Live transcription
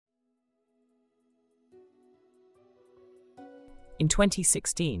In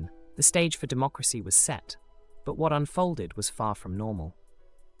 2016, the stage for democracy was set, but what unfolded was far from normal.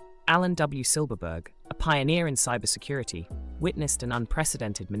 Alan W. Silberberg, a pioneer in cybersecurity, witnessed an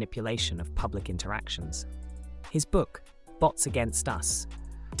unprecedented manipulation of public interactions. His book, Bots Against Us,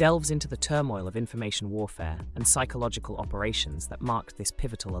 delves into the turmoil of information warfare and psychological operations that marked this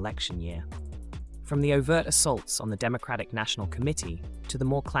pivotal election year. From the overt assaults on the Democratic National Committee to the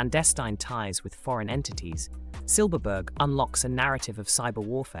more clandestine ties with foreign entities, Silberberg unlocks a narrative of cyber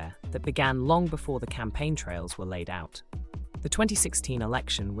warfare that began long before the campaign trails were laid out. The 2016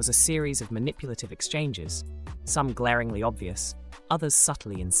 election was a series of manipulative exchanges, some glaringly obvious, others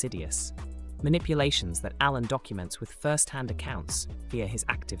subtly insidious. Manipulations that Alan documents with first-hand accounts via his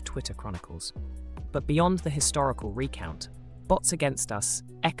active Twitter chronicles. But beyond the historical recount, Bots Against Us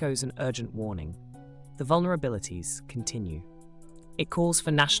echoes an urgent warning. The vulnerabilities continue. It calls for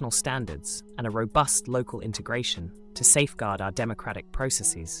national standards and a robust local integration to safeguard our democratic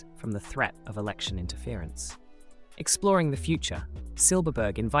processes from the threat of election interference. Exploring the future,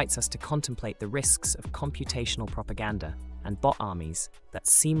 Silberberg invites us to contemplate the risks of computational propaganda and bot armies that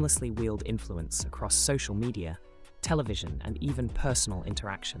seamlessly wield influence across social media, television, and even personal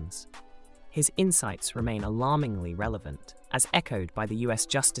interactions. His insights remain alarmingly relevant, as echoed by the US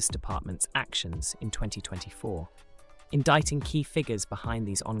Justice Department's actions in 2024, indicting key figures behind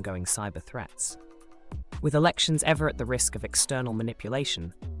these ongoing cyber threats. With elections ever at the risk of external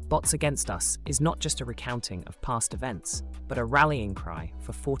manipulation, Bots Against Us is not just a recounting of past events, but a rallying cry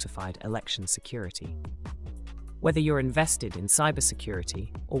for fortified election security. Whether you're invested in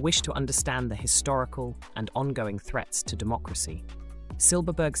cybersecurity or wish to understand the historical and ongoing threats to democracy,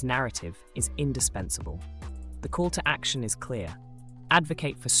 Silberberg's narrative is indispensable. The call to action is clear.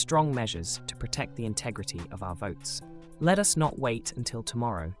 Advocate for strong measures to protect the integrity of our votes. Let us not wait until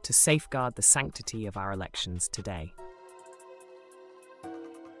tomorrow to safeguard the sanctity of our elections today.